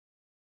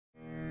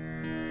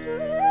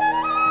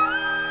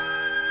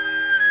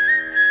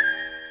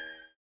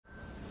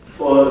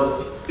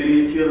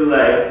spiritual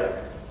life,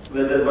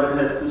 whether one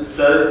has to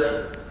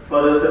search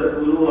for a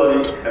Sadhguru or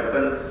it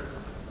happens.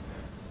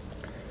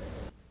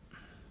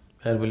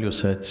 Where will you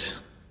search?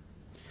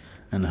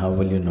 And how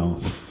will you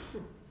know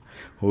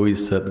who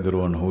is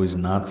Sadhguru and who is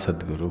not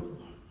Sadhguru?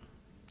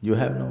 You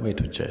have no way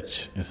to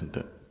judge, isn't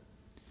it?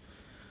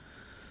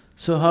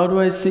 So how do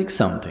I seek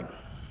something?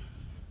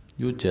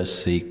 You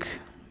just seek.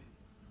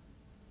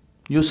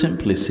 You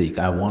simply seek,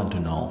 I want to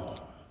know.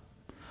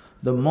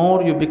 The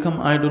more you become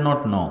I do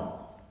not know,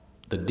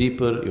 the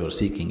deeper your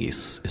seeking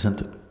is,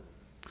 isn't it?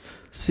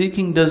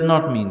 Seeking does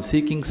not mean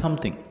seeking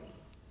something.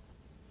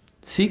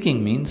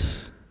 Seeking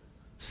means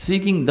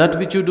seeking that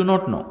which you do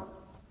not know.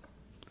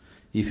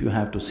 If you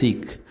have to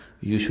seek,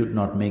 you should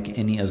not make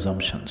any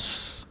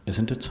assumptions,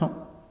 isn't it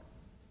so?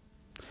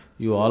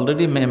 You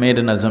already made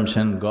an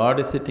assumption, God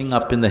is sitting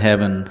up in the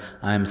heaven,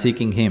 I am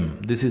seeking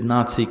Him. This is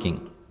not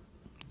seeking.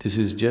 This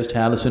is just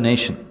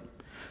hallucination.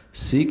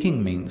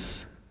 Seeking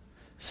means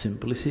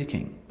simply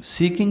seeking.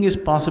 Seeking is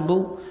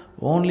possible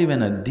only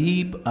when a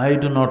deep I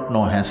do not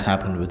know has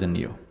happened within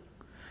you.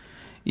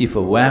 If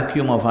a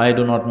vacuum of I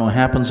do not know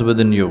happens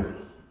within you,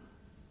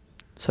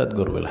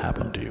 Sadhguru will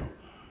happen to you.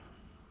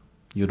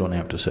 You don't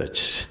have to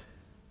search,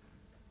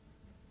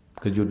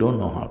 because you don't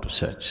know how to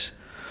search.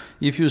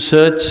 If you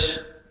search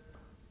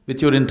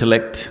with your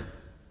intellect,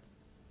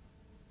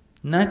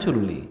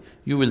 naturally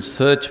you will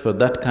search for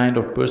that kind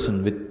of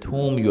person with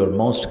whom you are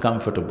most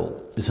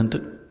comfortable, isn't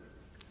it?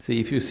 See,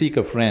 if you seek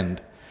a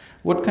friend,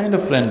 what kind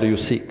of friend do you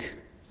seek?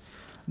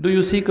 Do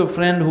you seek a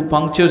friend who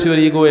punctures your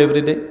ego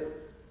every day?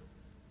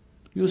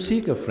 You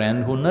seek a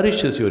friend who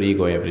nourishes your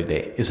ego every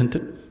day, isn't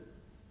it?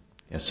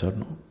 Yes or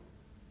no?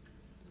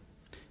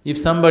 If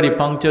somebody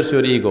punctures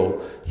your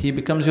ego, he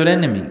becomes your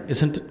enemy,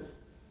 isn't it?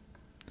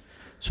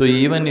 So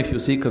even if you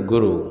seek a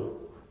guru,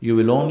 you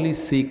will only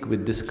seek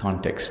with this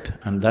context,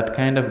 and that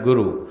kind of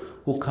guru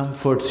who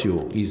comforts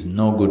you is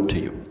no good to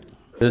you.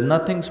 There is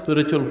nothing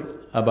spiritual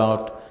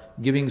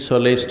about giving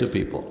solace to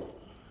people.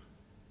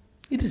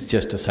 It is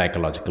just a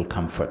psychological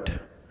comfort,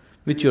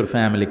 which your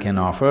family can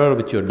offer,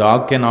 which your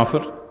dog can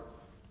offer.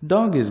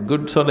 Dog is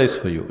good solace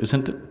for you,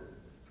 isn't it?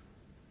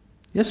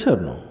 Yes or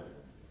no?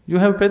 You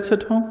have pets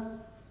at home?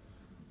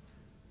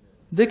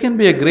 They can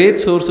be a great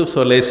source of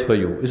solace for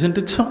you, isn't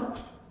it so?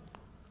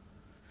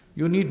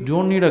 You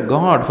don't need a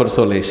god for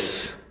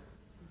solace.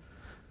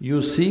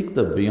 You seek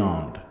the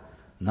beyond,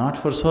 not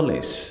for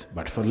solace,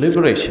 but for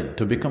liberation,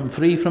 to become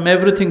free from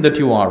everything that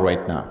you are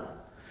right now.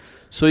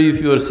 So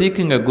if you are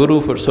seeking a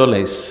guru for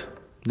solace,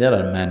 there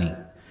are many.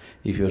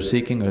 If you are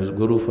seeking a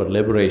guru for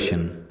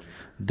liberation,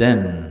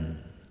 then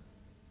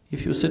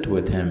if you sit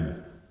with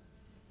him,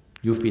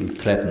 you feel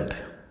threatened,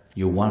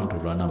 you want to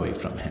run away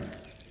from him.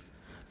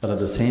 But at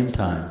the same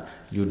time,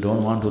 you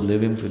don't want to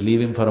leave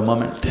him for a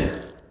moment.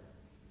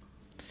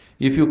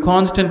 If you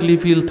constantly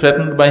feel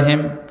threatened by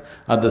him,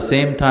 at the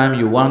same time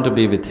you want to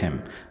be with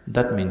him,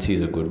 that means he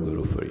is a good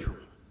guru for you.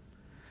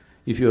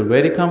 If you are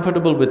very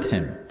comfortable with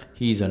him,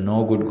 he is a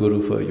no good guru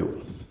for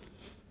you.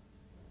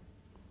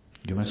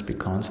 You must be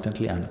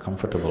constantly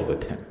uncomfortable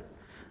with him.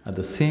 At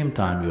the same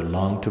time you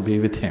long to be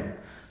with him,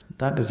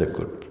 that is a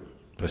good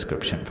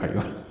prescription for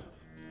you.